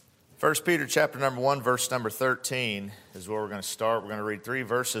1 Peter chapter number 1, verse number 13 is where we're going to start. We're going to read 3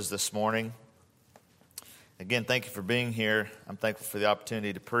 verses this morning. Again, thank you for being here. I'm thankful for the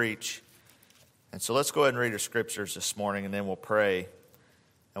opportunity to preach. And so let's go ahead and read our scriptures this morning, and then we'll pray,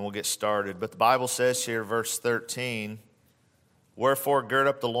 and we'll get started. But the Bible says here, verse 13, "Wherefore gird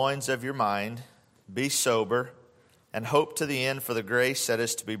up the loins of your mind, be sober, and hope to the end for the grace that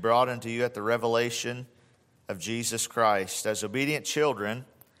is to be brought unto you at the revelation of Jesus Christ. As obedient children,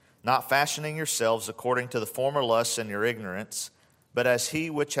 not fashioning yourselves according to the former lusts in your ignorance, but as he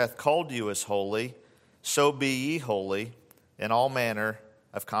which hath called you is holy, so be ye holy in all manner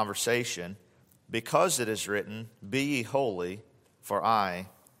of conversation, because it is written, Be ye holy, for I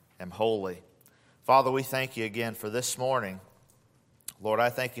am holy." Father, we thank you again for this morning. Lord,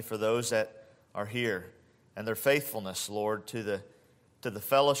 I thank you for those that are here and their faithfulness, Lord, to the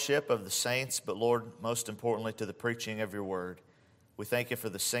fellowship of the saints, but Lord, most importantly, to the preaching of your word. We thank you for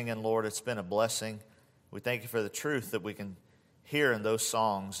the singing, Lord. It's been a blessing. We thank you for the truth that we can hear in those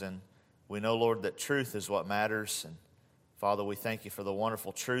songs. And we know, Lord, that truth is what matters. And Father, we thank you for the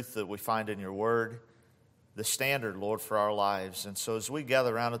wonderful truth that we find in your word, the standard, Lord, for our lives. And so as we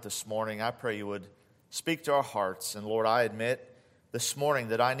gather around it this morning, I pray you would speak to our hearts. And Lord, I admit this morning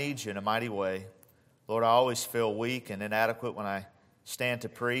that I need you in a mighty way. Lord, I always feel weak and inadequate when I stand to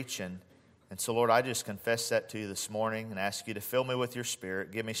preach. And so, Lord, I just confess that to you this morning and ask you to fill me with your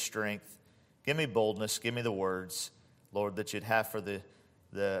Spirit. Give me strength. Give me boldness. Give me the words, Lord, that you'd have for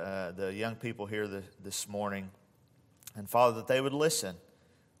the young people here this morning. And, Father, that they would listen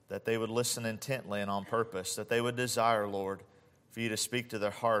intently and on purpose, that they would desire, Lord, for you to speak to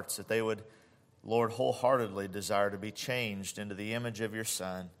their hearts, that they would, Lord, wholeheartedly desire to be changed into the image of your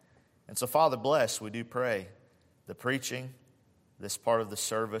Son. And so, Father, bless, we do pray, the preaching, this part of the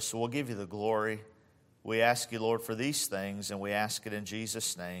service. So we'll give you the glory. We ask you, Lord, for these things, and we ask it in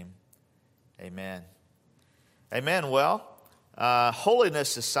Jesus' name. Amen. Amen. Well,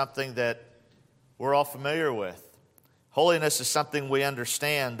 holiness is something that we're all familiar with. Holiness is something we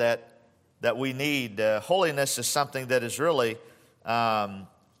understand that we need. Holiness is something that is really not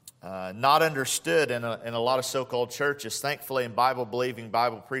understood in a lot of so-called churches. Thankfully, in Bible-believing,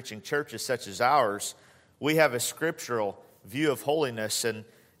 Bible-preaching churches such as ours, we have a scriptural view of holiness,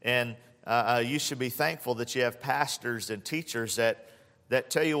 and you should be thankful that you have pastors and teachers that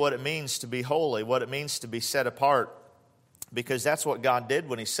tell you what it means to be holy, what it means to be set apart, because that's what God did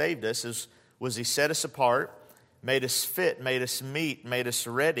when he saved us, was he set us apart, made us fit, made us meet, made us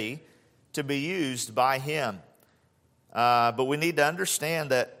ready to be used by him. But we need to understand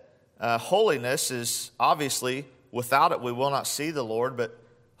that holiness is obviously, without it we will not see the Lord, but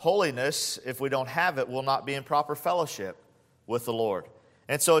holiness, if we don't have it, will not be in proper fellowship with the Lord.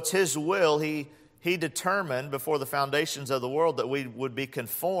 And so it's his will. He determined before the foundations of the world that we would be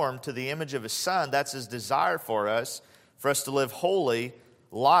conformed to the image of his Son. That's his desire for us to live holy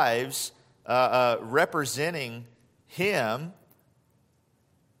lives representing him.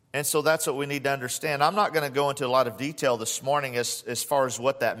 And so that's what we need to understand. I'm not going to go into a lot of detail this morning as far as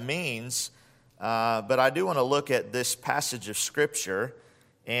what that means, but I do want to look at this passage of Scripture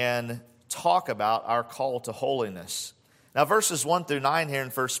and talk about our call to holiness. Now, verses 1 through 9 here in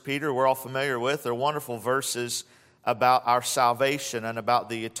 1 Peter, we're all familiar with. They're wonderful verses about our salvation and about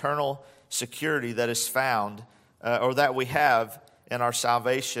the eternal security that is found, or that we have in our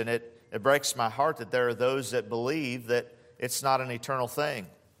salvation. It breaks my heart that there are those that believe that it's not an eternal thing.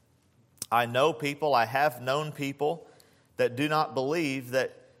 I know people, I have known people that do not believe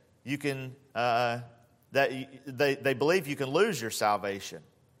that you can, they believe you can lose your salvation.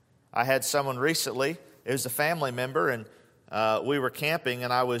 I had someone recently, it was a family member, and we were camping,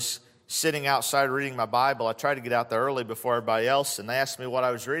 and I was sitting outside reading my Bible. I tried to get out there early before everybody else, and they asked me what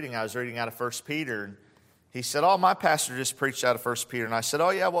I was reading. I was reading out of 1 Peter, and he said, "Oh, my pastor just preached out of 1 Peter." And I said, "Oh,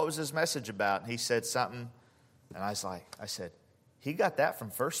 yeah, what was his message about?" And he said something, and I said, "He got that from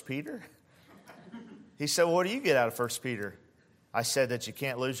 1 Peter?" He said, "Well, what do you get out of 1 Peter?" I said that you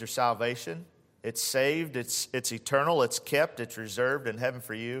can't lose your salvation. It's saved, it's eternal, it's kept, it's reserved in heaven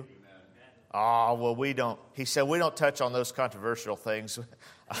for you. Oh, well, we don't. He said, "We don't touch on those controversial things."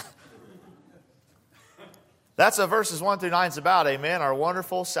 That's what verses 1 through 9 is about, amen. Our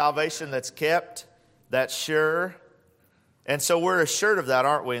wonderful salvation that's kept, that's sure. And so we're assured of that,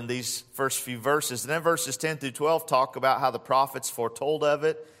 aren't we, in these first few verses. And then verses 10 through 12 talk about how the prophets foretold of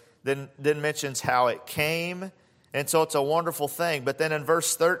it. Then mentions how it came. And so it's a wonderful thing. But then in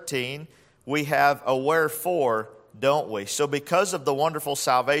verse 13, we have a wherefore, don't we? So because of the wonderful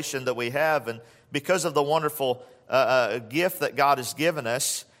salvation that we have, and because of the wonderful gift that God has given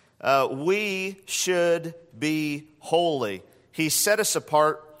us, we should be holy. He set us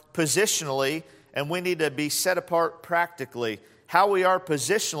apart positionally, and we need to be set apart practically. How we are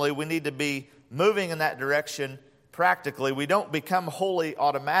positionally, we need to be moving in that direction practically. We don't become holy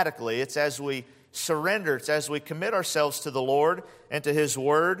automatically. It's as we surrender, it's as we commit ourselves to the Lord and to His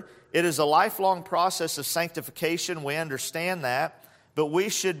Word. It is a lifelong process of sanctification. We understand that. But we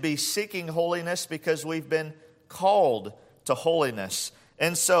should be seeking holiness because we've been called to holiness.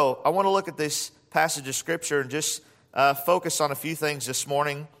 And so I want to look at this passage of Scripture and just focus on a few things this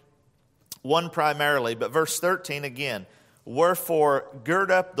morning. One primarily, but verse 13 again. Wherefore, gird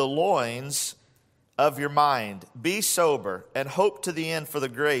up the loins of your mind. Be sober and hope to the end for the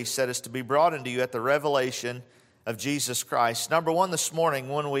grace that is to be brought into you at the revelation of Jesus Christ. Number one this morning,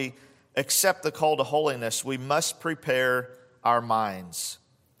 when we accept the call to holiness, we must prepare our minds.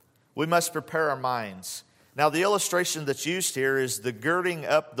 We must prepare our minds. Now, the illustration that's used here is the girding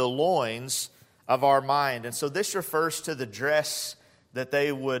up the loins of our mind. And so this refers to the dress that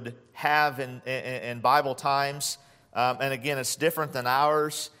they would have in Bible times. And again, it's different than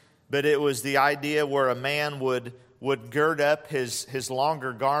ours, but it was the idea where a man would gird up his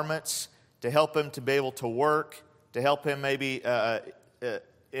longer garments to help him to be able to work, to help him maybe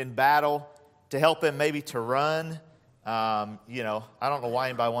in battle, to help him maybe to run. I don't know why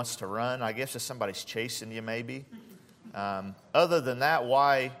anybody wants to run. I guess if somebody's chasing you, maybe. Other than that,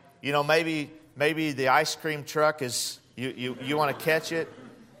 why? Maybe the ice cream truck is you want to catch it.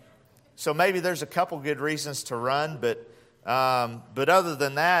 So maybe there's a couple good reasons to run, but other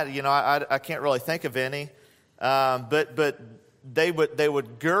than that, I can't really think of any. But they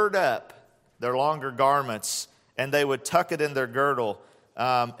would gird up their longer garments and they would tuck it in their girdle.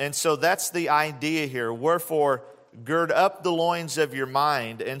 And so that's the idea here. Wherefore, gird up the loins of your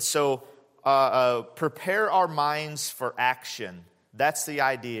mind. And so prepare our minds for action. That's the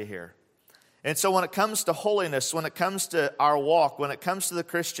idea here. And so when it comes to holiness, when it comes to our walk, when it comes to the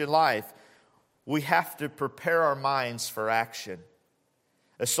Christian life, we have to prepare our minds for action.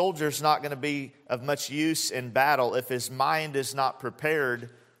 A soldier's not going to be of much use in battle if his mind is not prepared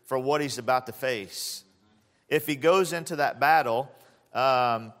for what he's about to face. If he goes into that battle,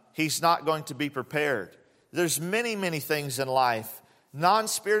 he's not going to be prepared. There's many, many things in life,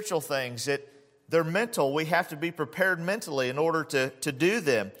 non-spiritual things, that they're mental. We have to be prepared mentally in order to do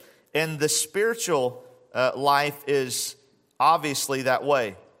them. And the spiritual life is obviously that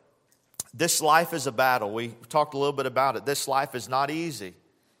way. This life is a battle. We talked a little bit about it. This life is not easy.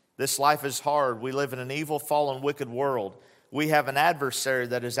 This life is hard. We live in an evil, fallen, wicked world. We have an adversary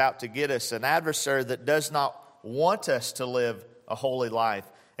that is out to get us, an adversary that does not want us to live a holy life.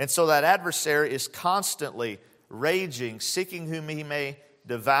 And so that adversary is constantly raging, seeking whom he may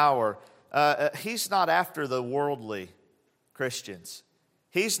devour. He's not after the worldly Christians.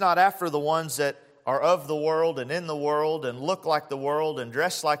 He's not after the ones that are of the world and in the world and look like the world and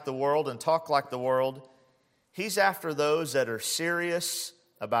dress like the world and talk like the world. He's after those that are serious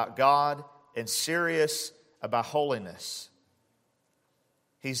about God and serious about holiness.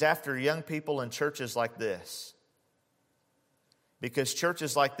 He's after young people in churches like this, because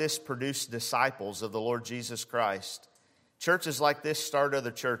churches like this produce disciples of the Lord Jesus Christ. Churches like this start other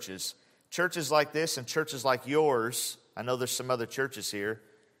churches. Churches like this and churches like yours, I know there's some other churches here,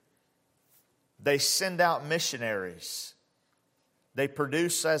 they send out missionaries. They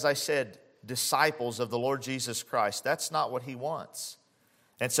produce, as I said, disciples of the Lord Jesus Christ. That's not what He wants.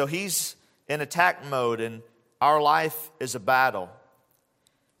 And so He's in attack mode, and our life is a battle.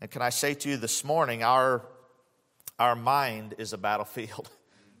 And can I say to you this morning, our mind is a battlefield.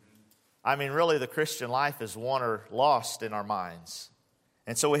 I mean, really, the Christian life is won or lost in our minds.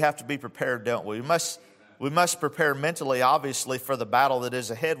 And so we have to be prepared, don't we? We must prepare mentally, obviously, for the battle that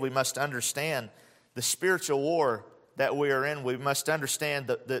is ahead. We must understand the spiritual war that we are in. We must understand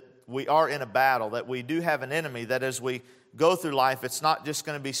that we are in a battle, that we do have an enemy, that as we go through life, it's not just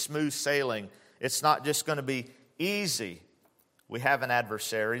going to be smooth sailing. It's not just going to be easy. We have an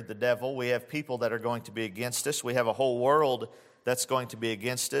adversary, the devil. We have people that are going to be against us. We have a whole world that's going to be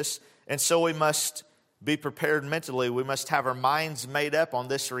against us. And so we must be prepared mentally. We must have our minds made up on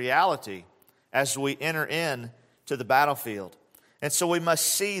this reality as we enter in to the battlefield. And so we must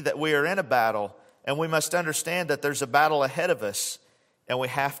see that we are in a battle, and we must understand that there's a battle ahead of us, and we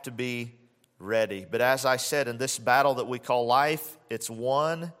have to be ready. But as I said, in this battle that we call life, it's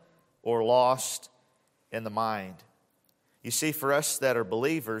won or lost in the mind. You see, for us that are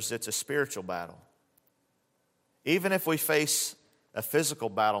believers, it's a spiritual battle. Even if we face a physical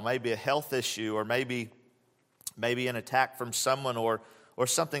battle, maybe a health issue, or maybe an attack from someone, or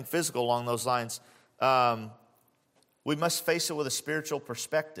something physical along those lines, we must face it with a spiritual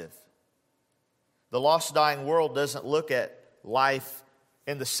perspective. The lost, dying world doesn't look at life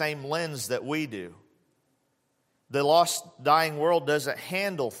in the same lens that we do. The lost, dying world doesn't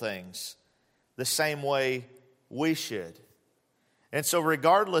handle things the same way we should. And so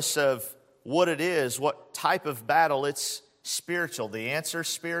regardless of what it is, what type of battle, it's spiritual. The answer is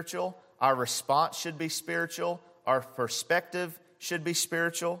spiritual. Our response should be spiritual. Our perspective should be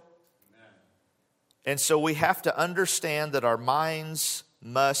spiritual. Amen. And so we have to understand that our minds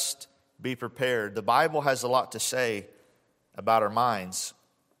must be prepared. The Bible has a lot to say about our minds.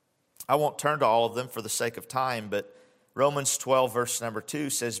 I won't turn to all of them for the sake of time, but Romans 12 verse number 2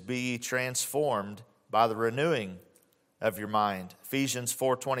 says, "Be ye transformed by the renewing of your mind." Ephesians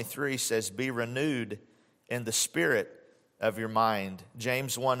 4:23 says, "Be renewed in the spirit of your mind."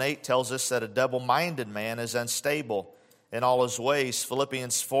 James 1:8 tells us that a double-minded man is unstable in all his ways.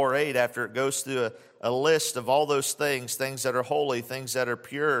 Philippians 4:8, after it goes through a list of all those things that are holy, things that are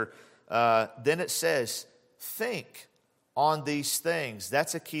pure, then it says, think on these things.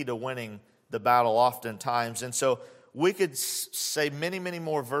 That's a key to winning the battle oftentimes. And so we could say many, many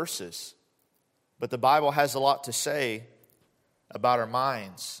more verses, but the Bible has a lot to say about our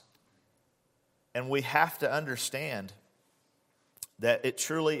minds. And we have to understand that it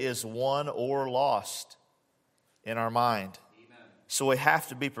truly is won or lost in our mind. Amen. So we have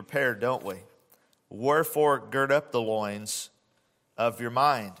to be prepared, don't we? Wherefore, gird up the loins of your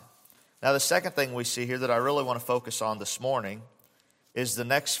mind. Now, the second thing we see here that I really want to focus on this morning is the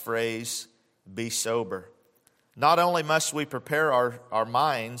next phrase, be sober. Not only must we prepare our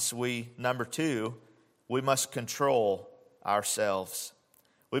minds, number two, we must control ourselves.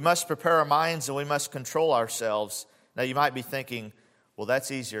 We must prepare our minds and we must control ourselves. Now, you might be thinking, well,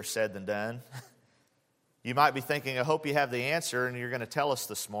 that's easier said than done. You might be thinking, I hope you have the answer and you're going to tell us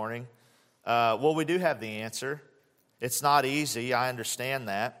this morning. Well, we do have the answer. It's not easy, I understand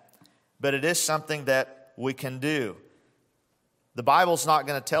that. But it is something that we can do. The Bible's not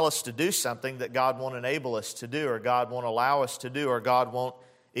going to tell us to do something that God won't enable us to do, or God won't allow us to do, or God won't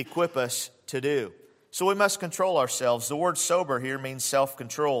equip us to do. So we must control ourselves. The word sober here means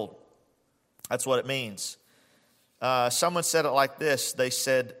self-controlled. That's what it means. Someone said it like this. They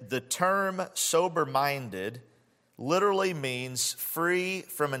said, the term sober-minded literally means free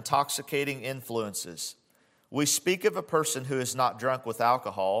from intoxicating influences. We speak of a person who is not drunk with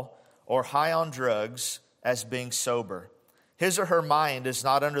alcohol or high on drugs as being sober. His or her mind is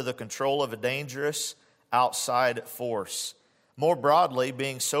not under the control of a dangerous outside force. More broadly,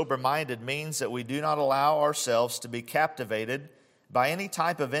 being sober-minded means that we do not allow ourselves to be captivated by any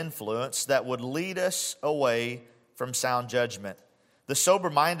type of influence that would lead us away from sound judgment. The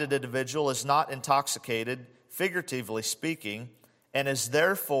sober-minded individual is not intoxicated, figuratively speaking, and is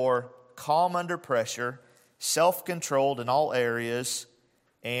therefore calm under pressure, self-controlled in all areas,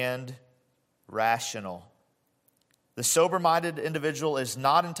 and rational. The sober-minded individual is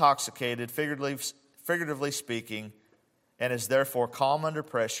not intoxicated, figuratively speaking, and is therefore calm under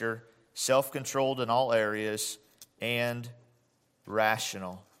pressure, self-controlled in all areas, and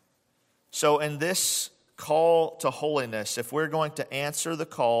rational. So in this call to holiness, if we're going to answer the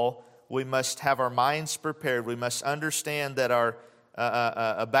call, we must have our minds prepared. We must understand that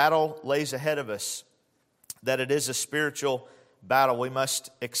a battle lays ahead of us, that it is a spiritual battle. We must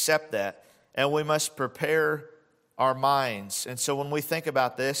accept that, and we must prepare our minds. And so when we think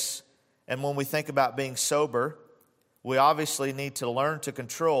about this, and when we think about being sober, we obviously need to learn to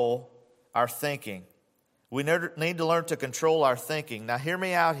control our thinking. We need to learn to control our thinking. Now, hear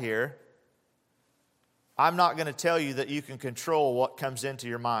me out here. I'm not going to tell you that you can control what comes into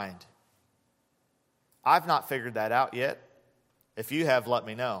your mind. I've not figured that out yet. If you have, let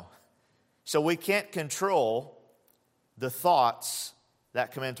me know. So we can't control the thoughts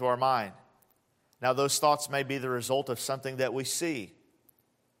that come into our mind. Now, those thoughts may be the result of something that we see.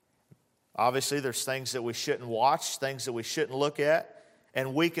 Obviously, there's things that we shouldn't watch, things that we shouldn't look at,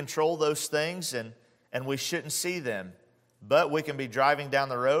 and we control those things, and we shouldn't see them. But we can be driving down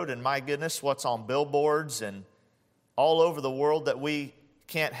the road, and my goodness, what's on billboards and all over the world that we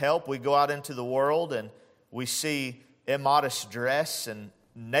can't help. We go out into the world, and we see immodest dress, and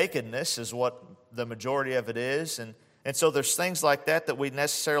nakedness is what the majority of it is. And so there's things like that we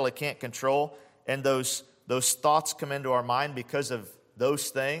necessarily can't control, and those thoughts come into our mind because of those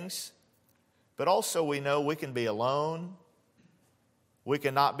things. But also we know we can be alone. We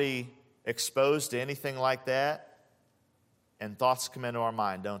cannot be exposed to anything like that. And thoughts come into our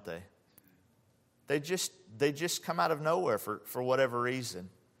mind, don't they? They just come out of nowhere for whatever reason.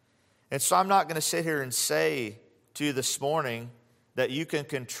 And so I'm not going to sit here and say to you this morning that you can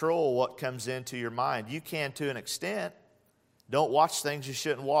control what comes into your mind. You can to an extent. Don't watch things you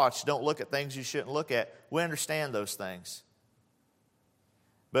shouldn't watch. Don't look at things you shouldn't look at. We understand those things.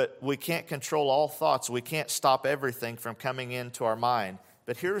 But we can't control all thoughts. We can't stop everything from coming into our mind.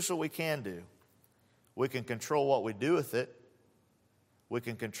 But here's what we can do. We can control what we do with it. We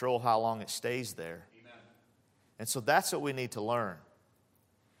can control how long it stays there. Amen. And so that's what we need to learn.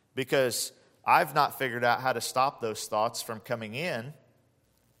 Because I've not figured out how to stop those thoughts from coming in.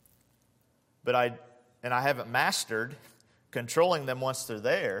 But I haven't mastered controlling them once they're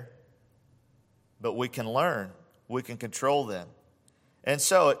there. But we can learn. We can control them. And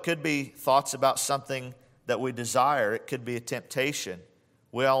so it could be thoughts about something that we desire. It could be a temptation.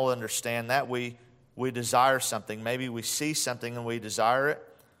 We all understand that. We desire something. Maybe we see something and we desire it.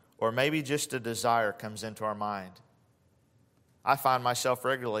 Or maybe just a desire comes into our mind. I find myself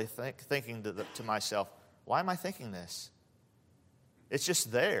regularly thinking to myself, why am I thinking this? It's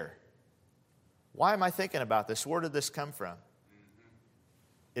just there. Why am I thinking about this? Where did this come from?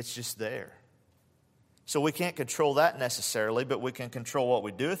 It's just there. So we can't control that necessarily, but we can control what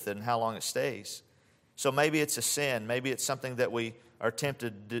we do with it and how long it stays. So maybe it's a sin. Maybe it's something that we are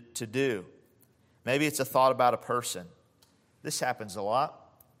tempted to do. Maybe it's a thought about a person. This happens a lot.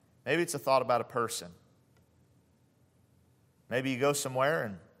 Maybe it's a thought about a person. Maybe you go somewhere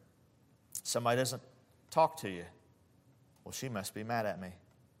and somebody doesn't talk to you. Well, she must be mad at me.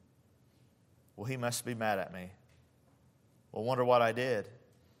 Well, he must be mad at me. Well, wonder what I did.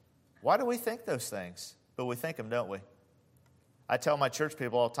 Why do we think those things? But we think them, don't we? I tell my church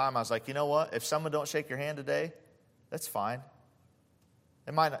people all the time, I was like, you know what? If someone don't shake your hand today, that's fine.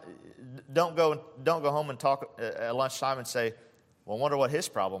 It might not, don't go home and talk at lunchtime and say, well, I wonder what his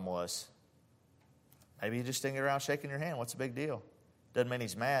problem was. Maybe you just didn't get around shaking your hand. What's the big deal? Doesn't mean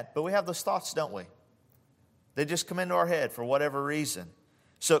he's mad. But we have those thoughts, don't we? They just come into our head for whatever reason.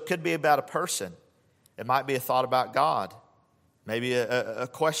 So it could be about a person. It might be a thought about God. Maybe a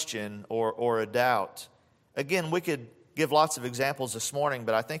question or a doubt. Again, we could give lots of examples this morning,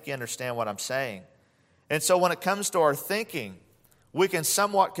 but I think you understand what I'm saying. And so when it comes to our thinking, we can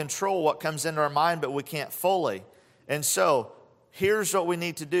somewhat control what comes into our mind, but we can't fully. And so here's what we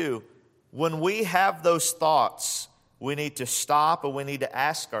need to do. When we have those thoughts, we need to stop and we need to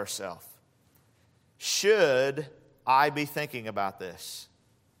ask ourselves, should I be thinking about this?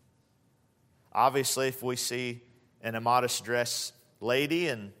 Obviously, if we see an immodest dressed lady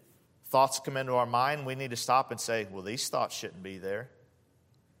and thoughts come into our mind, we need to stop and say, well, these thoughts shouldn't be there.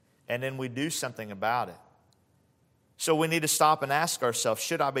 And then we do something about it. So we need to stop and ask ourselves,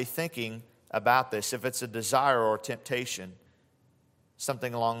 should I be thinking about this? If it's a desire or a temptation,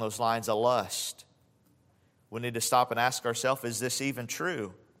 something along those lines, a lust, we need to stop and ask ourselves, is this even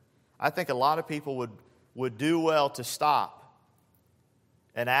true? I think a lot of people would do well to stop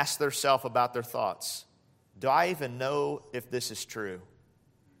and ask themselves about their thoughts. Do I even know if this is true?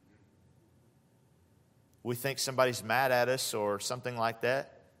 We think somebody's mad at us or something like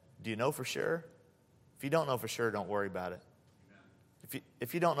that. Do you know for sure? If you don't know for sure, don't worry about it.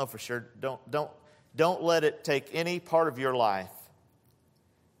 If you don't know for sure, don't let it take any part of your life.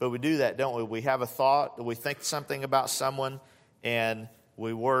 But we do that, don't we? We have a thought, we think something about someone, and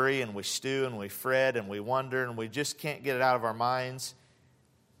we worry and we stew and we fret and we wonder and we just can't get it out of our minds.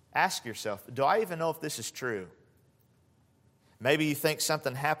 Ask yourself, do I even know if this is true? Maybe you think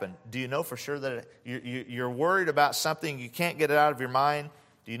something happened. Do you know for sure that you're worried about something, you can't get it out of your mind?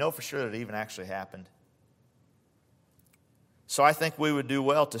 Do you know for sure that it even actually happened? So I think we would do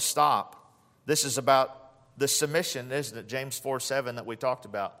well to stop. This is about the submission, isn't it? James 4:7 that we talked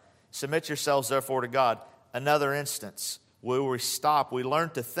about. Submit yourselves therefore to God. Another instance where we stop. We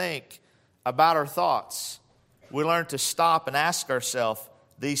learn to think about our thoughts. We learn to stop and ask ourselves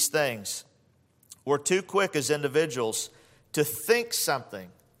these things. We're too quick as individuals to think something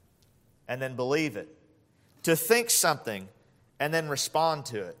and then believe it. To think something and then respond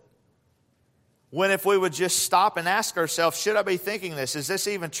to it. When if we would just stop and ask ourselves, should I be thinking this? Is this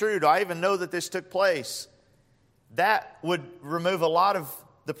even true? Do I even know that this took place? That would remove a lot of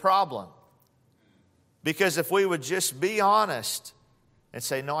the problem. Because if we would just be honest and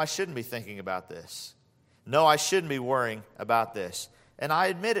say, no, I shouldn't be thinking about this. No, I shouldn't be worrying about this. And I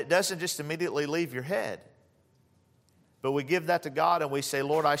admit it doesn't just immediately leave your head. But we give that to God and we say,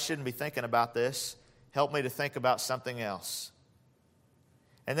 Lord, I shouldn't be thinking about this. Help me to think about something else.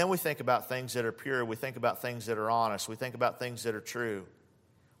 And then we think about things that are pure. We think about things that are honest. We think about things that are true.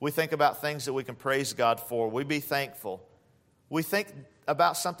 We think about things that we can praise God for. We be thankful. We think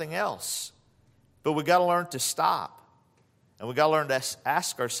about something else. But we got to learn to stop. And we got to learn to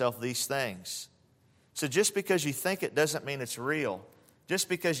ask ourselves these things. So just because you think it doesn't mean it's real. Just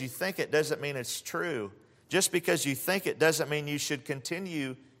because you think it doesn't mean it's true. Just because you think it doesn't mean you should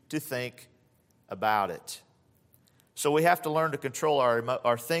continue to think about it. So we have to learn to control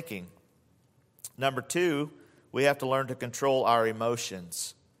our thinking. Number 2, we have to learn to control our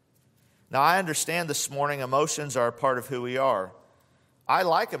emotions. Now, I understand this morning emotions are a part of who we are. I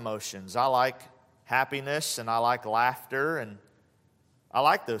like emotions. I like happiness, and I like laughter, and I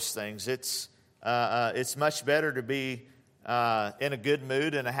like those things. It's much better to be in a good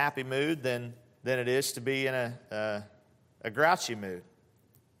mood, in a happy mood, than it is to be in a grouchy mood.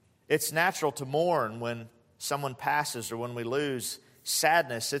 It's natural to mourn when someone passes or when we lose.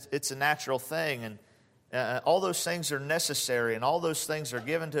 Sadness, it's a natural thing, and all those things are necessary, and all those things are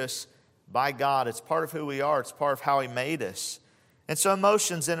given to us by God. It's part of who we are. It's part of how He made us. And so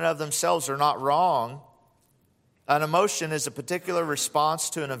emotions in and of themselves are not wrong. An emotion is a particular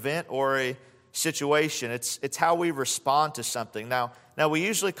response to an event or a situation. It's how we respond to something. Now we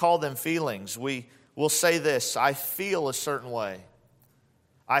usually call them feelings. We will say this: I feel a certain way.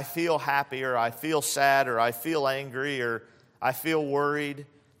 I feel happy, or I feel sad, or I feel angry, or I feel worried.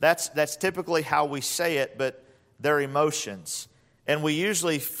 That's typically how we say it, but they're emotions. And we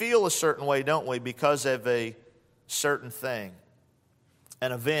usually feel a certain way, don't we, because of a certain thing,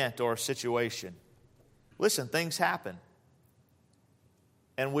 an event or a situation. Listen, things happen,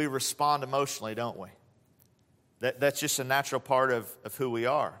 and we respond emotionally, don't we? That's just a natural part of who we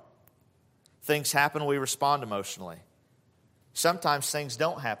are. Things happen, we respond emotionally. Sometimes things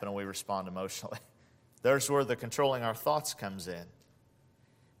don't happen and we respond emotionally. There's where the controlling our thoughts comes in.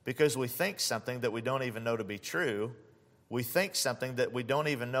 Because we think something that we don't even know to be true. We think something that we don't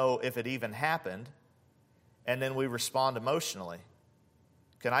even know if it even happened. And then we respond emotionally.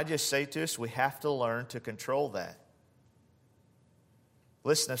 Can I just say to us, we have to learn to control that.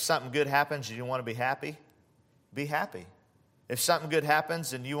 Listen, if something good happens and you want to be happy, be happy. If something good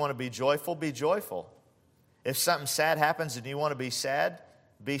happens and you want to be joyful, be joyful. If something sad happens and you want to be sad,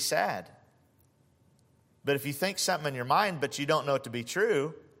 be sad. But if you think something in your mind but you don't know it to be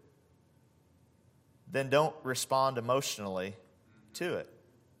true, then don't respond emotionally to it.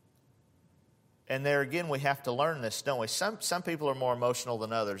 And there again, we have to learn this, don't we? Some people are more emotional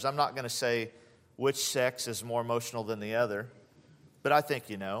than others. I'm not going to say which sex is more emotional than the other, but I think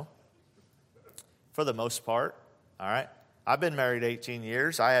you know. For the most part, all right? I've been married 18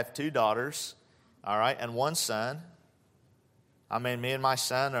 years. I have 2 daughters, all right, and 1 son. I mean, me and my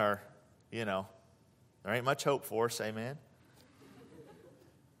son are, there ain't much hope for us, amen?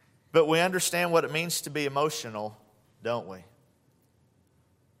 But we understand what it means to be emotional, don't we?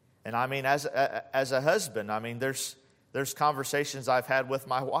 And I mean, as a husband, I mean, there's conversations I've had with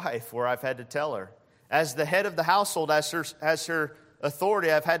my wife where I've had to tell her, as the head of the household, as her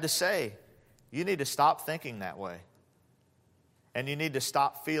authority, I've had to say, you need to stop thinking that way. And you need to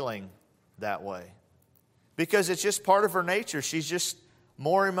stop feeling that way. Because it's just part of her nature. She's just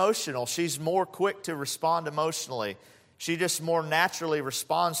more emotional. She's more quick to respond emotionally. She just more naturally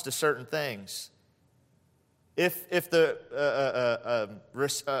responds to certain things. If the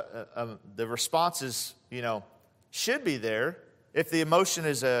response is, should be there, if the emotion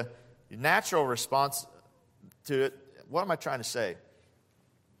is a natural response to it, what am I trying to say?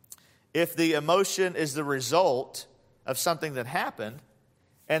 If the emotion is the result of something that happened,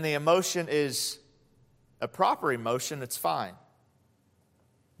 and the emotion is a proper emotion, it's fine.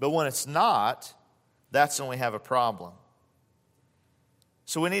 But when it's not, that's when we have a problem.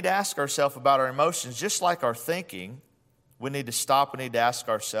 So we need to ask ourselves about our emotions. Just like our thinking, we need to stop. We need to ask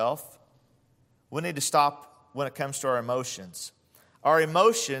ourselves. We need to stop when it comes to our emotions. Our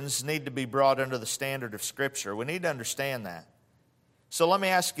emotions need to be brought under the standard of Scripture. We need to understand that. So let me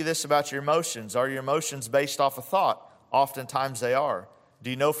ask you this about your emotions. Are your emotions based off a thought? Oftentimes they are. Do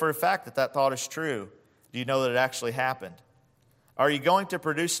you know for a fact that thought is true? Do you know that it actually happened? Are you going to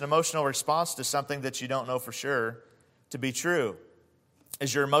produce an emotional response to something that you don't know for sure to be true?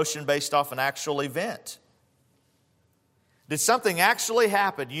 Is your emotion based off an actual event? Did something actually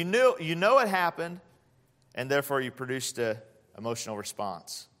happen? You know it happened, and therefore you produced an emotional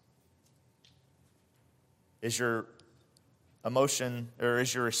response. Is your emotion, or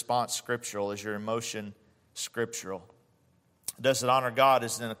is your response scriptural? Is your emotion scriptural? Does it honor God?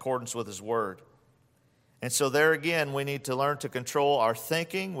 Is it in accordance with His Word? And so there again, we need to learn to control our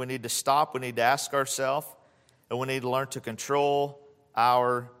thinking. We need to stop. We need to ask ourselves. And we need to learn to control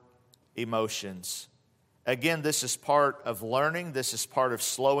our emotions. Again, this is part of learning. This is part of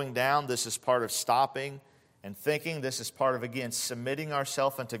slowing down. This is part of stopping and thinking. This is part of, again, submitting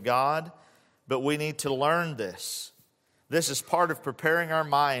ourselves unto God. But we need to learn this. This is part of preparing our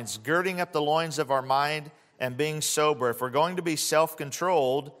minds, girding up the loins of our mind and being sober. If we're going to be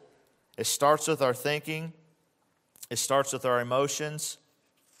self-controlled, it starts with our thinking. It starts with our emotions.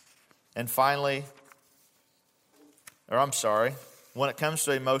 And finally, when it comes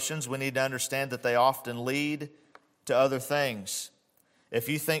to emotions, we need to understand that they often lead to other things. If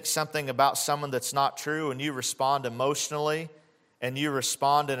you think something about someone that's not true and you respond emotionally and you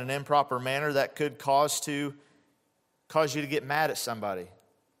respond in an improper manner, that could cause you to get mad at somebody.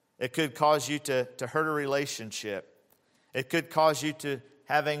 It could cause you to hurt a relationship. It could cause you to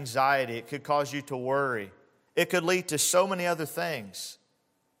have anxiety. It could cause you to worry. It could lead to so many other things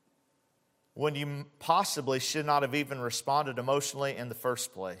when you possibly should not have even responded emotionally in the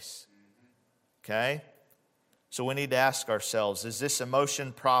first place. Okay? So we need to ask ourselves, is this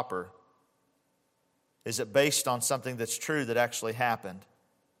emotion proper? Is it based on something that's true that actually happened?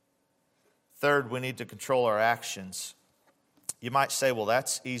 Third, we need to control our actions. You might say, well,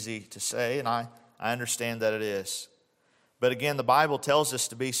 that's easy to say, and I understand that it is. But again, the Bible tells us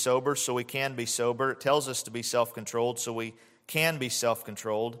to be sober so we can be sober. It tells us to be self-controlled so we can be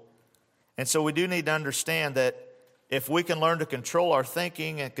self-controlled. And so we do need to understand that if we can learn to control our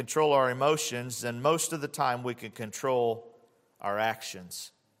thinking and control our emotions, then most of the time we can control our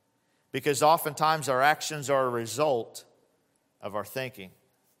actions. Because oftentimes our actions are a result of our thinking.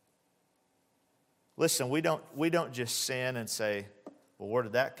 Listen, we don't just sin and say, well, where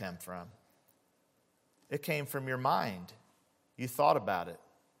did that come from? It came from your mind. You thought about it.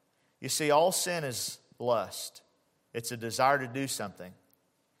 You see, all sin is lust. It's a desire to do something.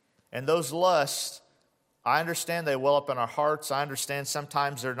 And those lusts, I understand they well up in our hearts. I understand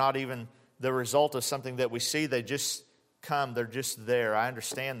sometimes they're not even the result of something that we see. They just come. They're just there. I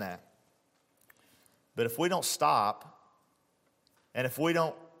understand that. But if we don't stop, and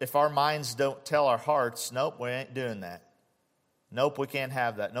if our minds don't tell our hearts, nope, we ain't doing that. Nope, we can't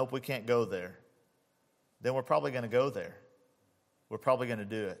have that. Nope, we can't go there. Then we're probably going to go there. We're probably going to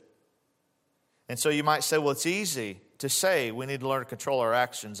do it. And so you might say, well, it's easy to say we need to learn to control our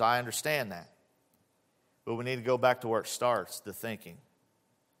actions. I understand that. But we need to go back to where it starts, the thinking.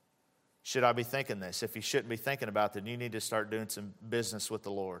 Should I be thinking this? If you shouldn't be thinking about it, then you need to start doing some business with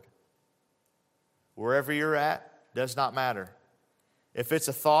the Lord. Wherever you're at, does not matter. If it's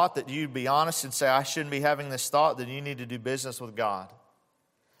a thought that you'd be honest and say, I shouldn't be having this thought, then you need to do business with God.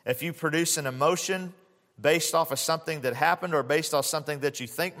 If you produce an emotion based off of something that happened or based off something that you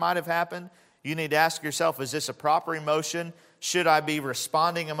think might have happened, you need to ask yourself, is this a proper emotion? Should I be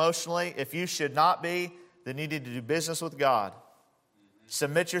responding emotionally? If you should not be, then you need to do business with God.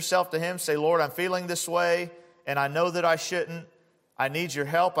 Submit yourself to Him. Say, Lord, I'm feeling this way, and I know that I shouldn't. I need your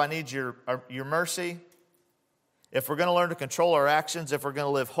help. I need your mercy. If we're going to learn to control our actions, if we're going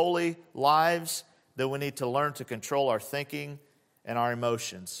to live holy lives, then we need to learn to control our thinking and our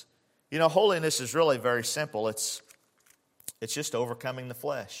emotions. You know, holiness is really very simple. It's just overcoming the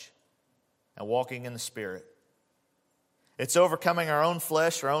flesh and walking in the Spirit. It's overcoming our own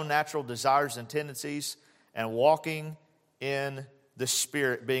flesh, our own natural desires and tendencies, and walking in the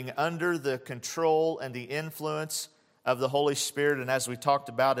Spirit, being under the control and the influence of the Holy Spirit. And as we talked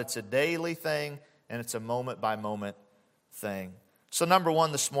about, it's a daily thing and it's a moment-by-moment thing. So number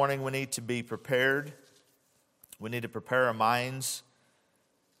one this morning, we need to be prepared. We need to prepare our minds.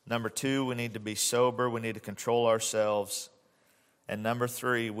 Number two, we need to be sober. We need to control ourselves. And number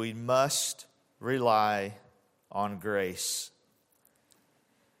three, we must rely on grace.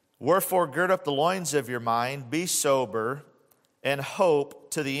 Wherefore, gird up the loins of your mind, be sober, and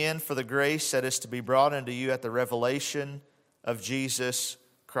hope to the end for the grace that is to be brought unto you at the revelation of Jesus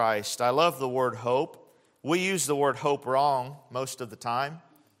Christ. I love the word hope. We use the word hope wrong most of the time.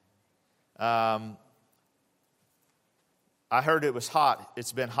 I heard it was hot.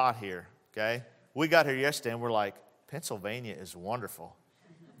 It's been hot here, okay? We got here yesterday and we're like, Pennsylvania is wonderful.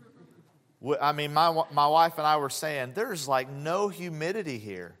 I mean, my wife and I were saying, there's like no humidity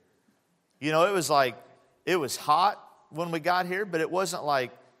here. You know, it was hot when we got here, but it wasn't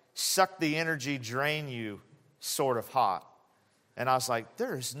like suck the energy, drain you sort of hot. And I was like,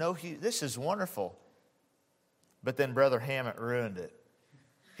 this is wonderful. But then Brother Hammett ruined it.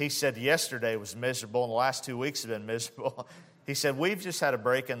 He said yesterday was miserable and the last 2 weeks have been miserable. He said, we've just had a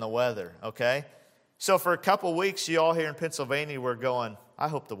break in the weather, okay? So for a couple weeks, you all here in Pennsylvania were going, I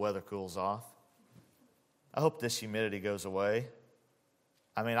hope the weather cools off. I hope this humidity goes away.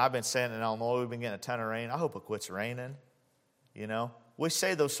 I mean, I've been saying in Illinois, we've been getting a ton of rain. I hope it quits raining. You know, we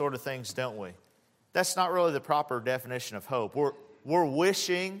say those sort of things, don't we? That's not really the proper definition of hope. We're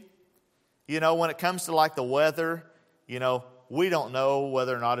wishing, you know, when it comes to like the weather, you know, we don't know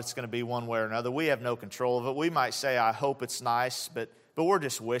whether or not it's going to be one way or another. We have no control of it. We might say, I hope it's nice, but we're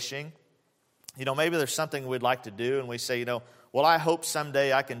just wishing. You know, maybe there's something we'd like to do, and we say, you know, well, I hope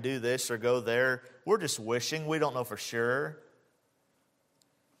someday I can do this or go there. We're just wishing. We don't know for sure.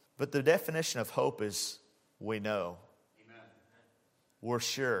 But the definition of hope is we know. we're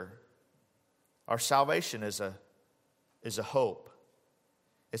sure. Our salvation is a hope.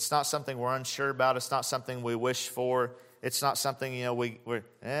 It's not something we're unsure about. It's not something we wish for. It's not something,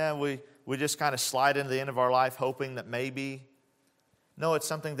 we just kind of slide into the end of our life hoping that maybe. No, it's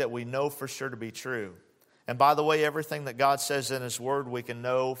something that we know for sure to be true. And by the way, everything that God says in His Word, we can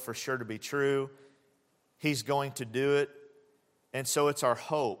know for sure to be true. He's going to do it. And so it's our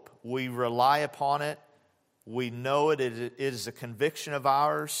hope. We rely upon it. We know it. It is a conviction of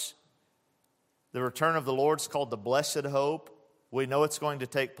ours. The return of the Lord is called the blessed hope. We know it's going to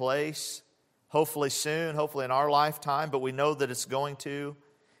take place, hopefully soon, hopefully in our lifetime, but we know that it's going to.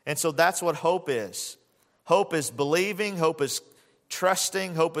 And so that's what hope is. Hope is believing, hope is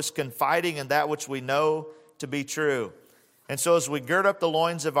trusting, hope is confiding in that which we know to be true. And so as we gird up the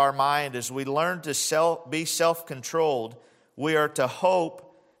loins of our mind, as we learn to be self-controlled, we are to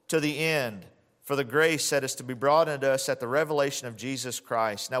hope to the end for the grace that is to be brought into us at the revelation of Jesus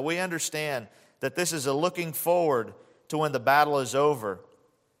Christ. Now we understand that this is a looking forward to when the battle is over.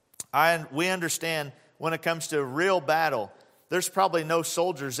 We understand when it comes to a real battle, there's probably no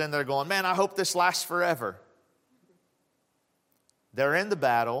soldiers in there going, man, I hope this lasts forever. They're in the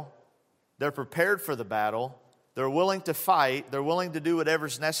battle. They're prepared for the battle. They're willing to fight. They're willing to do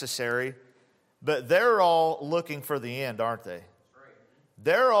whatever's necessary. But they're all looking for the end, aren't they?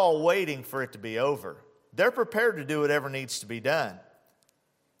 They're all waiting for it to be over. They're prepared to do whatever needs to be done.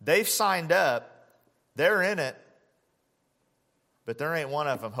 They've signed up. They're in it. But there ain't one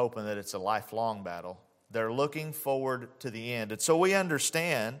of them hoping that it's a lifelong battle. They're looking forward to the end. And so we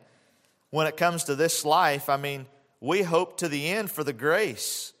understand when it comes to this life, we hope to the end for the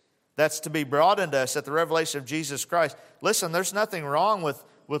grace that's to be brought into us at the revelation of Jesus Christ. Listen, there's nothing wrong with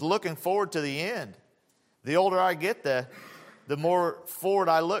looking forward to the end. The older I get, the more forward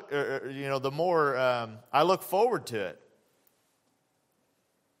I look, the more I look forward to it.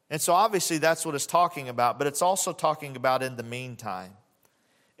 And so obviously that's what it's talking about, but it's also talking about in the meantime.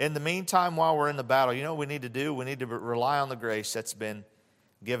 In the meantime, while we're in the battle, you know what we need to do? We need to rely on the grace that's been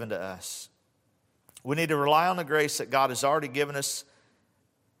given to us. We need to rely on the grace that God has already given us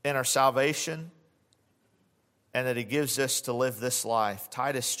in our salvation and that He gives us to live this life.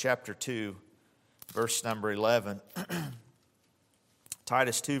 Titus chapter 2, verse number 11.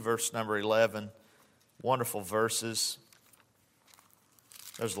 Titus 2, verse number 11. Wonderful verses.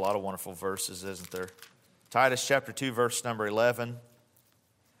 There's a lot of wonderful verses, isn't there? Titus chapter 2, verse number 11.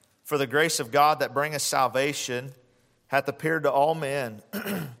 For the grace of God that bringeth salvation hath appeared to all men,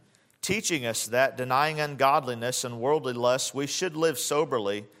 teaching us that, denying ungodliness and worldly lusts, we should live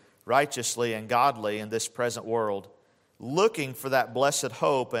soberly, righteously, and godly in this present world, looking for that blessed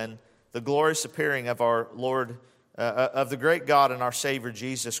hope and the glorious appearing of our Lord, of the great God and our Savior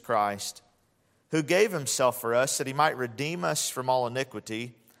Jesus Christ, who gave Himself for us that He might redeem us from all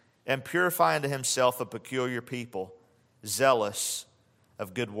iniquity and purify unto Himself a peculiar people, zealous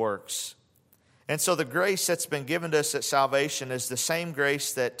of good works. And so the grace that's been given to us at salvation is the same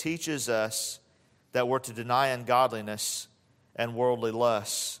grace that teaches us that we're to deny ungodliness and worldly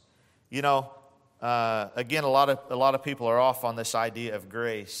lusts. Again, a lot of people are off on this idea of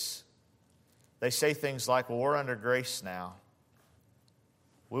grace. They say things like, well, we're under grace now.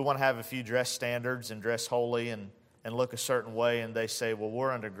 We want to have a few dress standards and dress holy and look a certain way, and they say, well,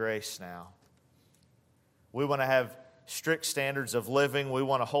 we're under grace now. We want to have strict standards of living. We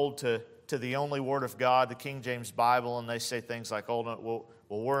want to hold to the only Word of God, the King James Bible, and they say things like, well,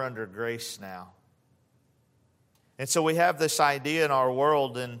 we're under grace now. And so we have this idea in our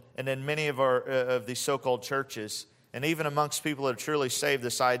world and in many of these so-called churches, and even amongst people that are truly saved,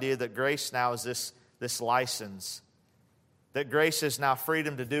 this idea that grace now is this license. That grace is now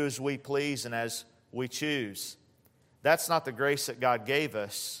freedom to do as we please and as we choose. That's not the grace that God gave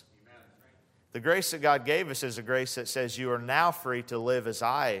us. The grace that God gave us is a grace that says you are now free to live as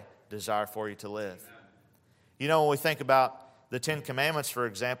I desire for you to live. When we think about the Ten Commandments, for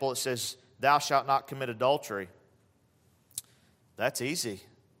example, it says, thou shalt not commit adultery. That's easy.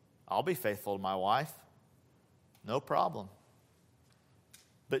 I'll be faithful to my wife. No problem.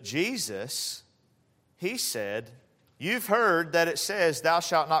 But Jesus, He said, you've heard that it says, thou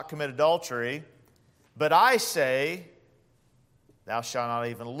shalt not commit adultery, but I say, thou shalt not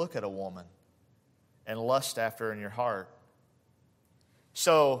even look at a woman and lust after her in your heart.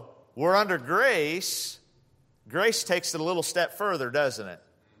 So, we're under grace. Grace takes it a little step further, doesn't it?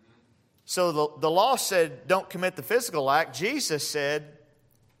 So, the law said, don't commit the physical act. Jesus said,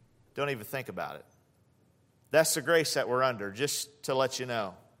 don't even think about it. That's the grace that we're under, just to let you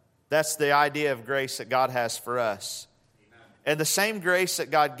know. That's the idea of grace that God has for us. And the same grace that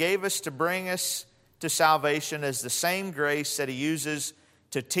God gave us to bring us to salvation is the same grace that He uses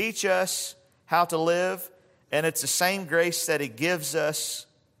to teach us how to live, and it's the same grace that He gives us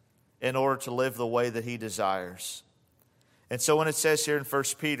in order to live the way that He desires. And so when it says here in 1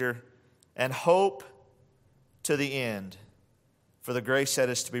 Peter, and hope to the end for the grace that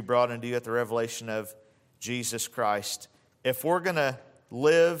is to be brought into you at the revelation of Jesus Christ. If we're going to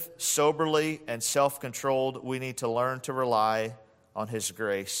live soberly and self-controlled, we need to learn to rely on His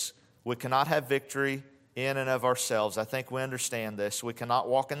grace. We cannot have victory in and of ourselves. I think we understand this. We cannot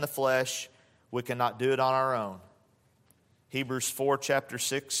walk in the flesh. We cannot do it on our own. Hebrews 4, chapter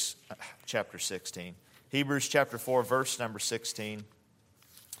 16. Hebrews chapter 4, verse number 16.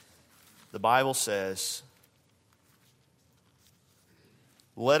 The Bible says,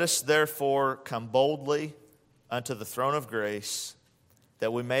 "Let us therefore come boldly unto the throne of grace,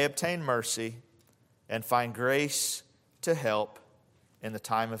 that we may obtain mercy and find grace to help in the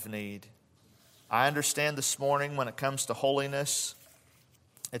time of need." I understand this morning when it comes to holiness,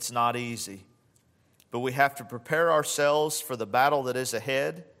 it's not easy. But we have to prepare ourselves for the battle that is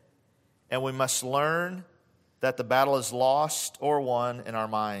ahead, and we must learn that the battle is lost or won in our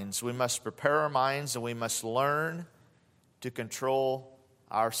minds. We must prepare our minds, and we must learn to control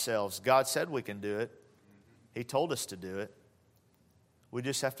ourselves. God said we can do it. He told us to do it. We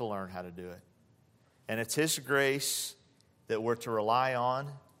just have to learn how to do it. And it's His grace that we're to rely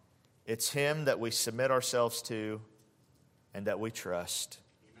on. It's Him that we submit ourselves to and that we trust.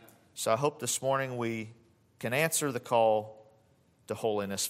 Amen. So I hope this morning we can answer the call to holiness.